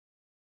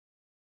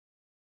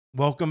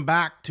Welcome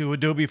back to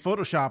Adobe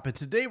Photoshop, and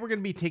today we're going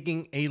to be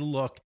taking a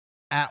look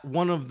at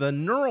one of the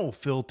neural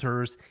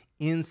filters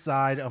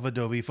inside of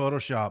Adobe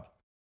Photoshop.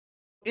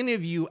 Any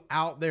of you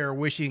out there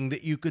wishing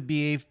that you could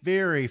be a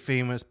very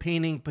famous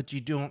painting, but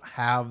you don't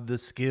have the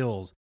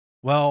skills?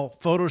 Well,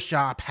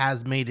 Photoshop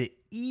has made it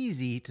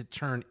easy to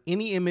turn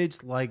any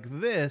image like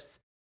this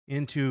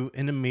into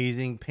an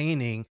amazing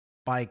painting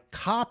by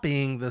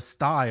copying the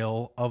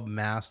style of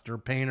master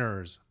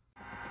painters.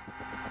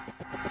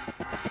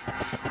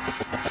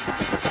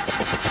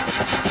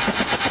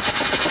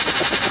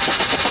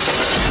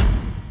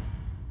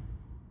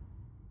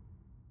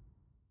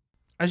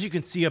 As you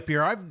can see up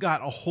here, I've got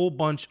a whole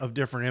bunch of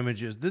different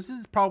images. This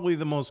is probably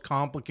the most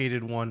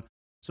complicated one.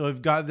 So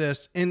I've got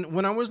this. And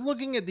when I was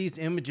looking at these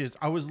images,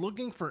 I was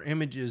looking for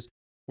images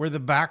where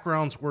the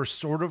backgrounds were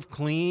sort of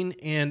clean.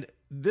 And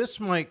this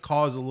might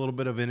cause a little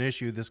bit of an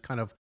issue, this kind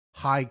of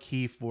high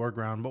key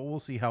foreground, but we'll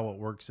see how it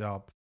works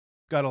out.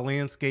 Got a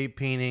landscape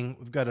painting.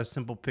 We've got a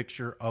simple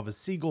picture of a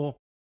seagull.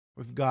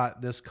 We've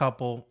got this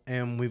couple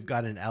and we've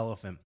got an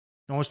elephant.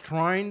 Now I was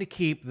trying to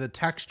keep the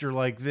texture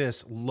like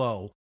this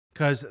low,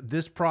 because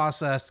this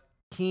process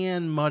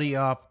can muddy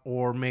up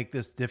or make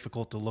this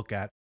difficult to look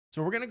at.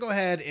 So we're going to go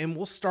ahead and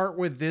we'll start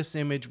with this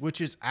image,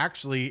 which is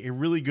actually a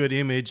really good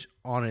image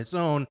on its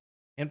own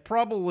and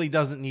probably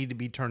doesn't need to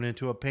be turned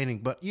into a painting.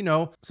 But you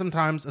know,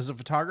 sometimes as a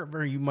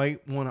photographer, you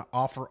might want to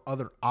offer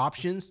other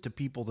options to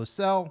people to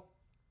sell,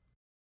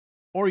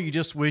 or you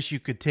just wish you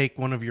could take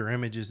one of your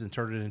images and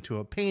turn it into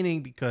a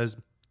painting because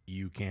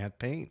you can't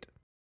paint.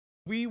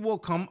 We will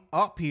come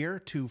up here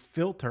to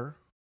filter,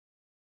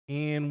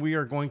 and we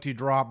are going to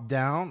drop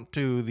down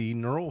to the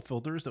neural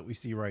filters that we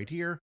see right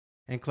here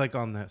and click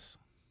on this.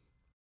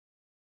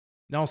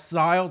 Now,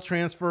 style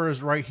transfer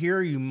is right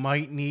here. You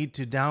might need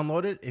to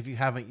download it if you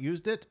haven't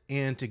used it.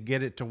 And to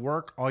get it to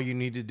work, all you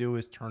need to do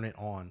is turn it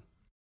on.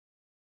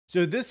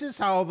 So this is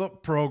how the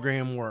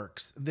program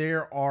works.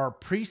 There are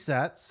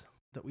presets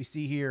that we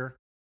see here,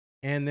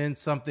 and then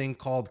something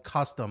called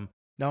custom.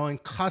 Now in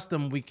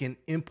custom, we can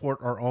import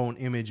our own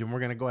image, and we're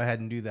going to go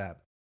ahead and do that.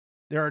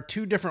 There are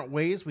two different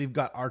ways. We've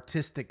got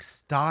artistic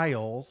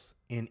styles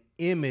and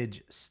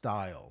image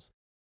styles.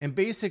 And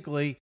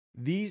basically,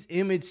 these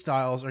image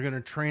styles are going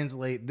to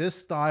translate this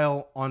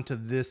style onto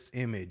this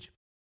image.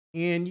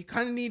 And you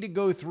kind of need to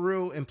go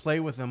through and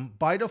play with them.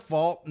 By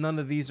default, none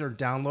of these are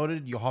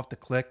downloaded. You'll have to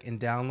click and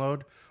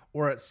download.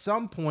 Or at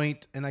some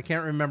point, and I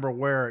can't remember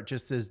where, it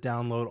just says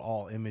download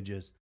all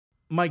images.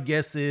 My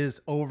guess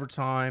is over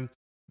time,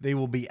 they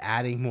will be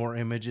adding more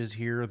images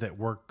here that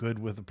work good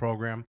with the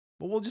program.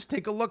 But we'll just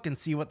take a look and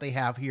see what they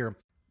have here.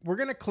 We're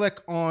going to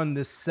click on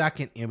this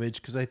second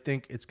image because I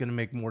think it's going to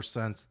make more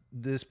sense.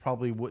 This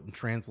probably wouldn't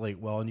translate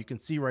well. And you can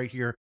see right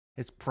here,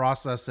 it's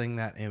processing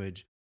that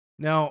image.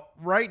 Now,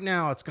 right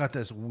now, it's got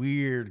this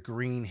weird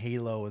green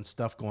halo and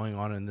stuff going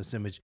on in this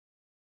image.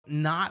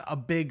 Not a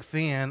big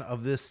fan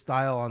of this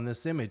style on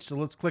this image. So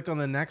let's click on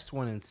the next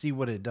one and see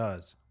what it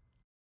does.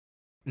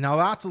 Now,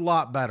 that's a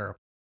lot better.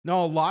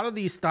 Now, a lot of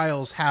these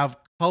styles have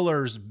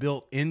colors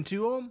built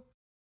into them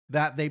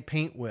that they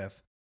paint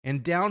with.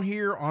 And down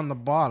here on the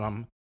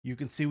bottom, you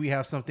can see we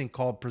have something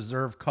called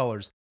preserve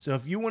colors. So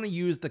if you want to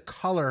use the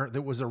color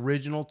that was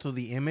original to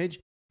the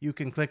image, you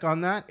can click on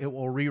that. It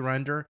will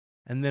re-render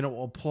and then it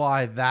will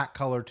apply that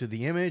color to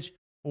the image,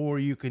 or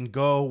you can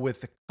go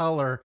with the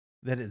color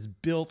that is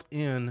built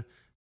in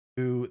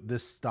to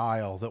this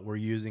style that we're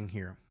using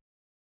here.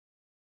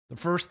 The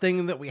first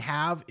thing that we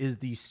have is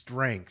the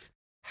strength.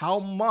 How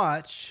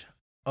much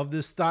of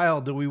this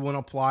style do we want to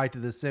apply to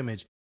this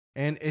image?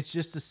 And it's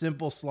just a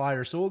simple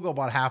slider. So we'll go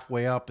about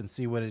halfway up and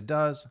see what it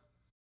does.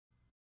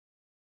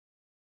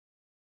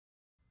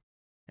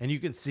 And you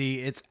can see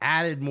it's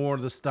added more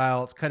of the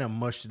style. It's kind of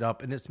mushed it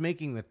up and it's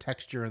making the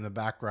texture in the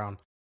background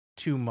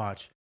too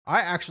much. I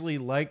actually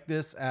like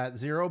this at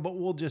 0, but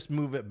we'll just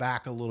move it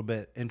back a little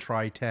bit and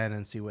try 10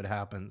 and see what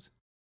happens.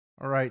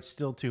 All right,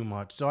 still too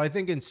much. So I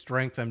think in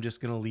strength, I'm just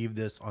going to leave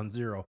this on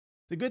 0.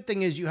 The good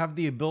thing is you have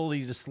the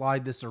ability to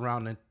slide this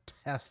around and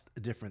test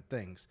different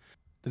things.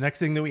 The next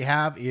thing that we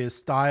have is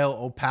style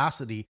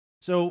opacity.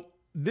 So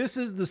this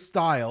is the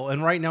style,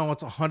 and right now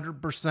it's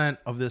 100%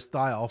 of this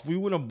style. If we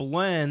want to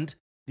blend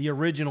the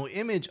original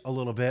image a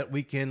little bit,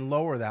 we can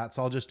lower that.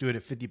 So I'll just do it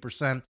at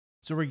 50%.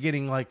 So we're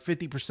getting like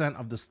 50%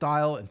 of the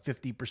style and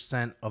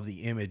 50% of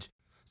the image.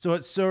 So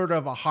it's sort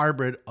of a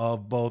hybrid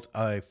of both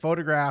a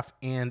photograph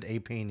and a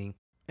painting.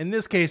 In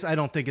this case, I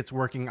don't think it's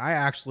working. I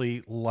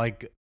actually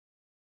like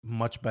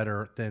much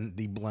better than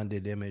the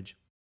blended image.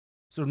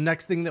 So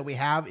next thing that we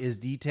have is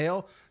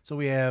detail. So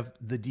we have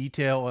the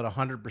detail at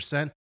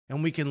 100%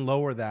 and we can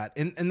lower that.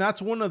 And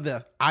that's one of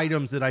the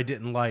items that I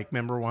didn't like.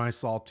 Remember when I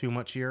saw too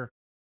much here?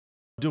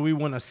 Do we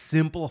want to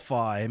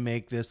simplify and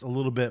make this a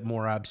little bit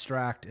more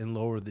abstract and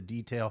lower the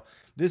detail?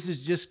 This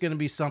is just going to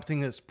be something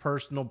that's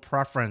personal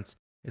preference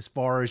as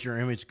far as your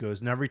image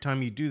goes. And every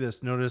time you do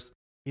this, notice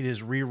it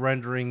is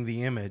re-rendering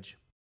the image.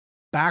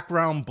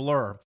 Background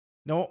blur.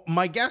 Now,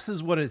 my guess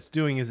is what it's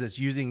doing is it's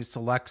using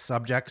select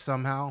subject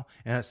somehow,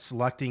 and it's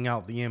selecting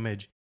out the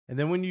image. And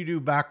then when you do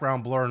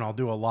background blur, and I'll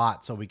do a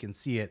lot so we can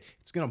see it,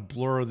 it's going to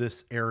blur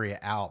this area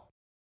out.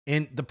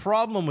 And the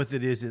problem with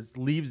it is it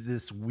leaves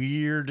this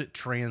weird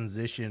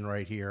transition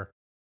right here.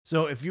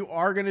 So if you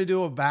are going to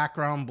do a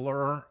background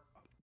blur,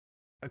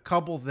 a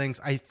couple things.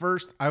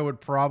 I would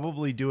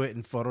probably do it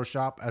in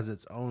Photoshop as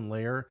its own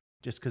layer,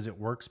 just because it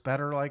works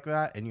better like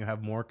that and you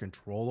have more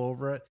control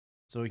over it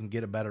so we can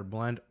get a better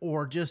blend,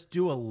 or just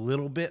do a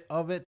little bit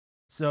of it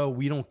so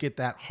we don't get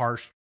that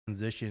harsh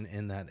transition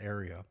in that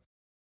area.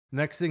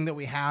 Next thing that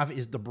we have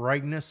is the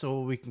brightness,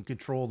 so we can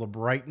control the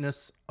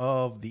brightness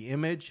of the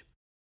image.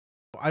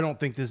 I don't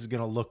think this is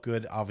going to look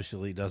good.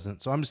 Obviously it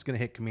doesn't. So I'm just going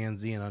to hit Command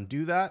Z and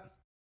undo that.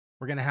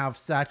 We're going to have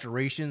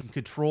saturation,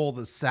 control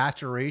the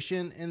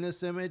saturation in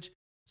this image.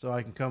 So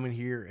I can come in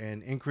here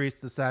and increase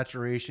the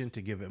saturation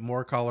to give it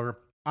more color.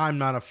 I'm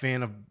not a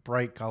fan of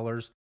bright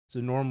colors. So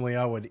normally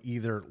I would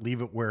either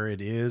leave it where it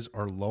is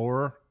or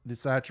lower the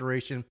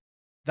saturation.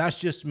 That's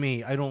just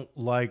me. I don't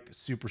like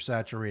super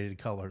saturated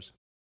colors.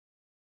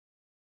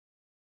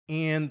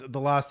 And the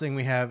last thing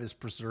we have is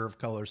preserve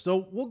color.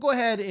 So we'll go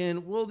ahead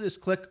and we'll just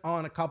click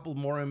on a couple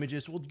more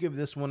images. We'll give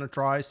this one a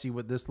try, see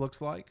what this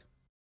looks like.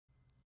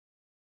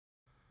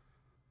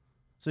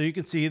 So you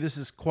can see this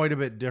is quite a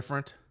bit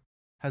different,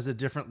 has a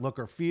different look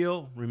or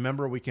feel.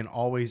 Remember, we can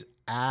always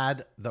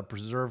add the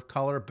preserve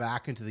color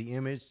back into the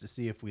image to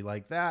see if we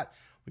like that.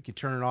 We can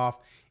turn it off.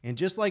 And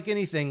just like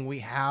anything, we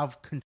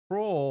have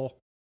control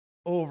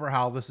over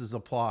how this is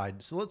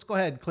applied. So let's go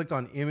ahead and click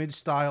on image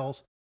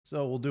styles.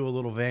 So we'll do a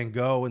little Van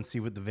Gogh and see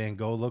what the Van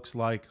Gogh looks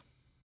like.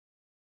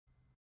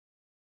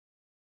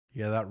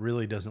 Yeah, that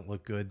really doesn't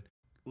look good.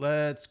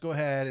 Let's go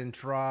ahead and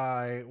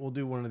try, we'll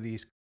do one of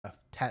these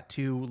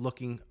tattoo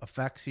looking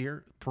effects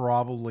here.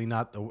 Probably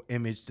not the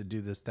image to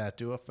do this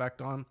tattoo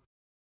effect on.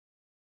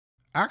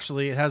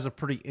 Actually, it has a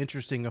pretty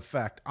interesting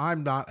effect.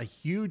 I'm not a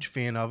huge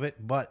fan of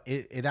it, but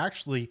it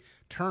actually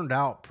turned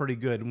out pretty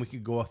good, and we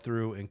could go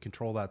through and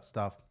control that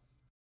stuff.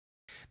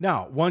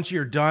 Now, once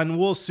you're done,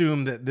 we'll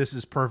assume that this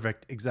is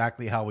perfect,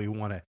 exactly how we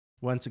want it.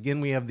 Once again,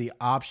 we have the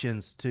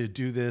options to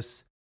do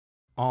this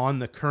on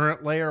the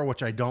current layer,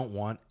 which I don't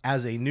want,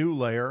 as a new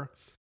layer,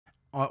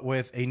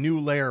 with a new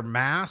layer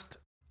masked,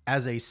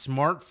 as a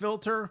smart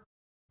filter,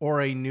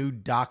 or a new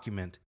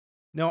document.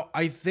 Now,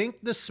 I think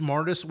the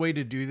smartest way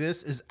to do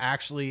this is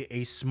actually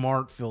a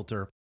smart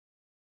filter.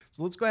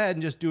 So let's go ahead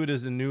and just do it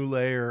as a new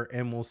layer,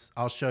 and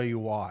I'll show you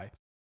why.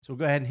 So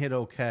go ahead and hit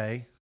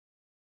OK.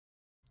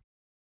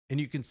 And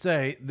you can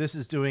say this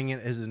is doing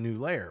it as a new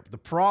layer. The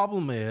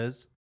problem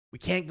is we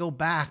can't go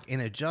back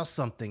and adjust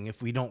something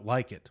if we don't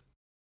like it.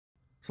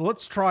 So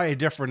let's try a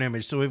different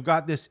image. So we've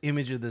got this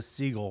image of this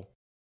seagull.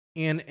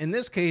 And in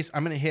this case,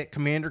 I'm going to hit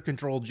Command or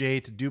Control J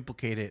to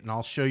duplicate it. And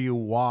I'll show you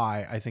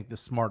why I think the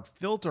smart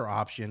filter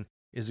option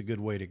is a good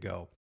way to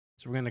go.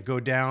 So we're going to go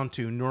down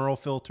to neural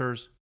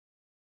filters,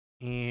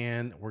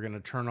 and we're going to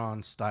turn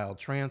on style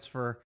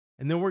transfer.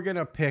 And then we're going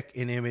to pick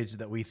an image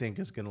that we think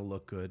is going to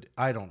look good.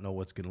 I don't know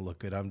what's going to look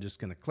good. I'm just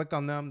going to click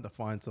on them to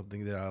find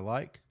something that I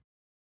like.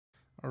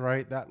 All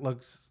right, that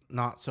looks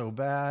not so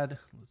bad.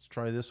 Let's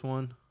try this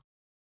one.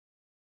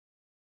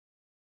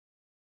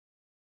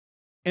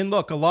 And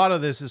look, a lot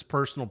of this is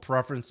personal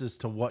preferences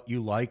to what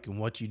you like and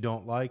what you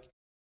don't like.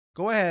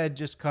 Go ahead,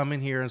 just come in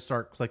here and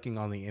start clicking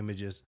on the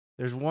images.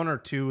 There's one or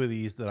two of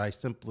these that I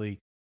simply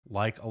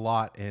like a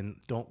lot and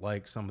don't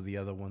like some of the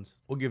other ones.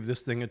 We'll give this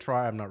thing a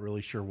try. I'm not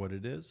really sure what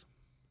it is.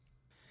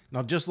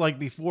 Now, just like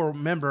before,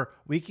 remember,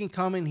 we can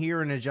come in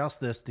here and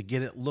adjust this to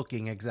get it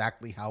looking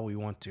exactly how we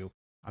want to.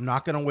 I'm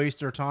not going to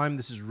waste our time.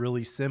 This is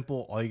really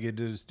simple. All you get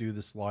to do is do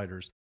the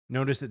sliders.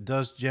 Notice it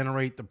does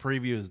generate the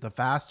previews. The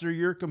faster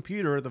your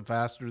computer, the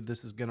faster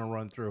this is going to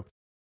run through.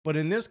 But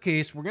in this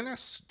case, we're going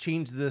to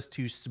change this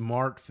to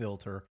smart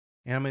filter,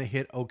 and I'm going to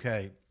hit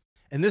OK.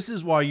 And this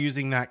is why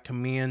using that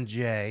Command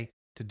J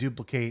to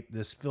duplicate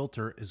this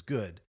filter is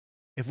good.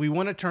 If we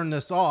want to turn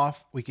this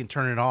off, we can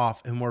turn it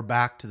off and we're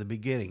back to the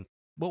beginning.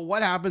 But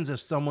what happens if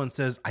someone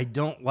says, I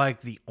don't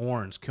like the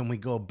orange? Can we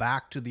go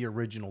back to the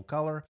original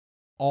color?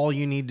 All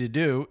you need to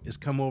do is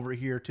come over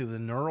here to the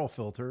neural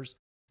filters,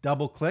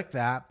 double click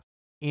that,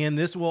 and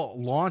this will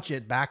launch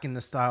it back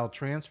into style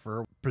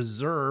transfer,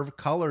 preserve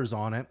colors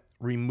on it,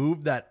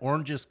 remove that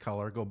orangish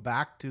color, go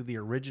back to the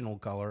original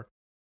color,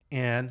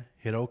 and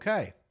hit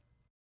OK.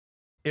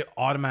 It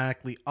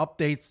automatically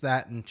updates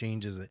that and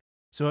changes it.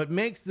 So it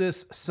makes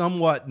this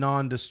somewhat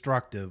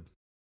non-destructive,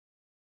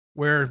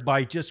 where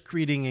by just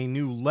creating a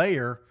new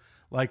layer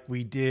like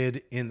we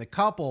did in the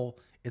couple,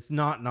 it's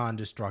not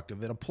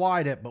non-destructive. It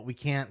applied it, but we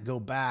can't go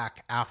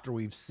back after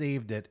we've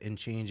saved it and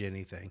change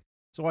anything.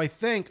 So I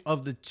think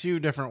of the two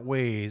different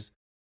ways,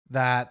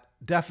 that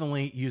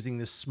definitely using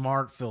the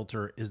smart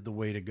filter is the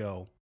way to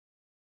go.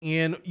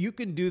 And you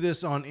can do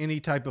this on any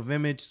type of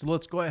image. So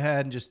let's go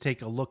ahead and just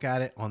take a look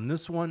at it on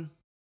this one.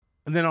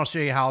 And then I'll show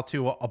you how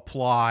to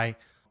apply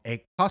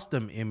a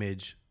custom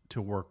image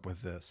to work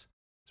with this.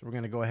 So we're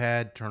going to go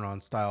ahead, turn on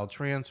style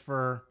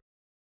transfer.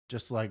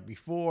 Just like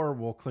before,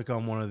 we'll click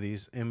on one of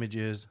these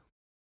images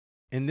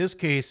In this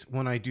case,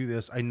 when I do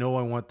this, I know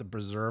I want the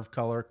preserve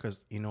color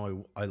because, you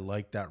know, I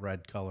like that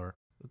red color.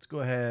 Let's go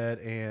ahead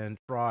and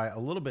try a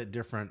little bit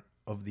different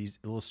of these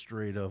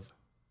illustrative.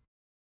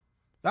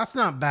 That's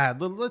not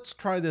bad. Let's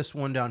try this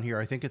one down here.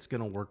 I think it's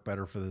going to work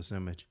better for this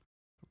image.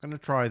 I'm going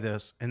to try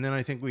this, and then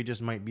I think we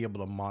just might be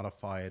able to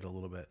modify it a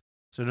little bit.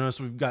 So notice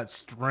we've got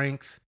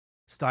strength,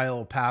 style,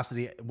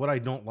 opacity. What I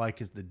don't like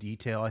is the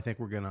detail. I think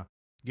we're going to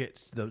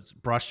get those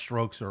brush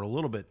strokes are a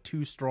little bit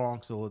too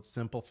strong, so let's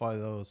simplify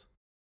those.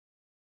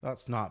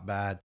 That's not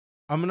bad.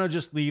 I'm going to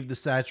just leave the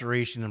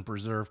saturation and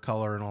preserve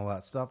color and all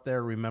that stuff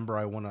there. Remember,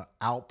 I want to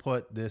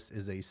output this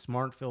as a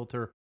smart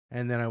filter,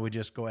 and then I would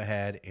just go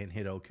ahead and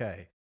hit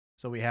OK.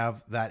 So we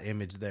have that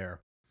image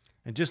there.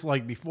 And just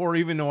like before,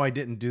 even though I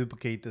didn't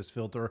duplicate this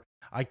filter,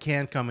 I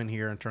can come in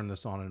here and turn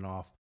this on and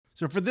off.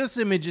 So for this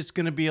image, it's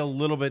going to be a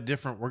little bit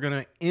different. We're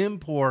going to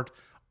import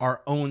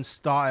our own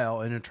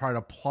style and then try to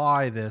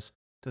apply this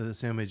to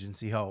this image and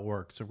see how it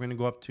works. So we're going to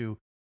go up to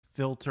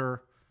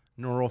Filter,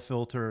 Neural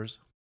Filters.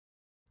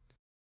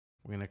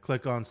 We're going to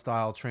click on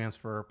Style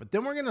Transfer, but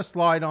then we're going to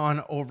slide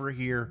on over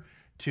here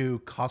to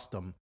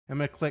Custom. I'm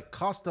going to click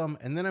Custom,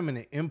 and then I'm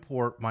going to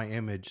import my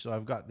image. So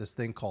I've got this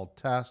thing called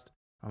Test.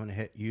 I'm going to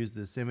hit Use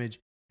This Image,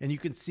 and you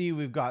can see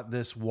we've got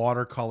this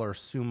watercolor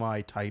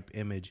Sumi type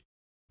image,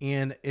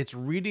 and it's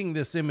reading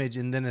this image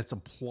and then it's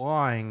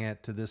applying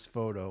it to this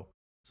photo.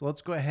 So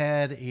let's go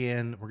ahead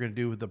and we're going to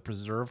do the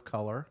preserve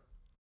color.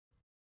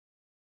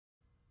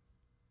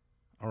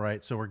 All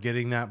right, so we're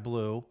getting that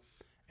blue.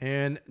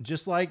 And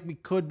just like we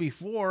could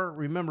before,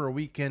 remember,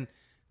 we can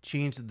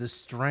change the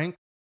strength.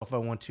 If I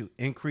want to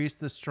increase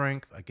the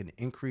strength, I can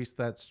increase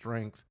that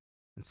strength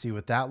and see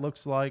what that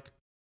looks like.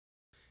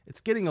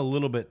 It's getting a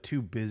little bit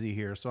too busy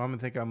here, so I'm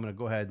going to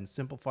go ahead and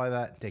simplify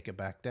that and take it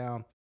back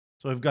down.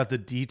 So I've got the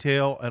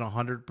detail at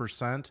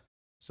 100%.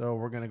 So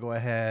we're going to go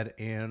ahead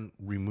and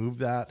remove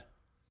that.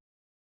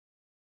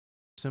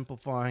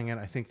 Simplifying it,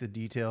 I think the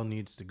detail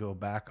needs to go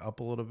back up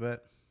a little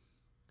bit.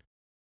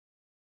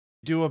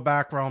 Do a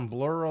background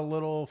blur a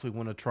little if we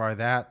want to try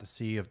that to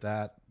see if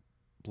that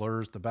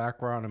blurs the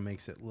background and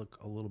makes it look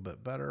a little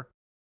bit better.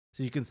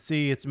 So you can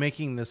see it's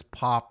making this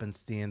pop and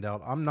stand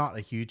out. I'm not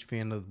a huge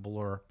fan of the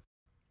blur.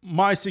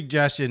 My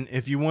suggestion,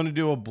 if you want to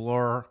do a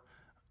blur,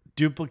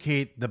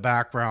 duplicate the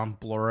background,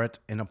 blur it,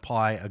 and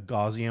apply a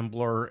Gaussian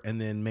blur,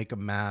 and then make a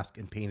mask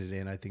and paint it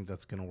in. I think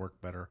that's going to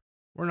work better.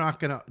 We're not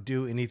going to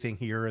do anything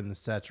here in the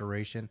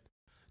saturation.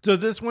 So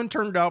this one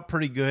turned out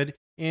pretty good.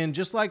 And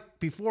just like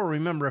before,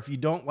 remember, if you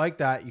don't like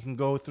that, you can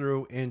go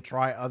through and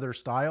try other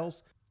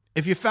styles.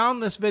 If you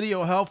found this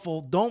video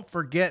helpful, don't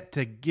forget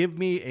to give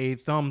me a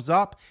thumbs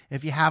up.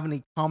 If you have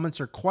any comments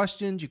or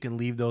questions, you can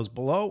leave those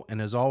below.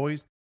 And as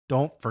always,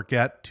 don't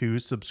forget to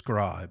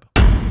subscribe.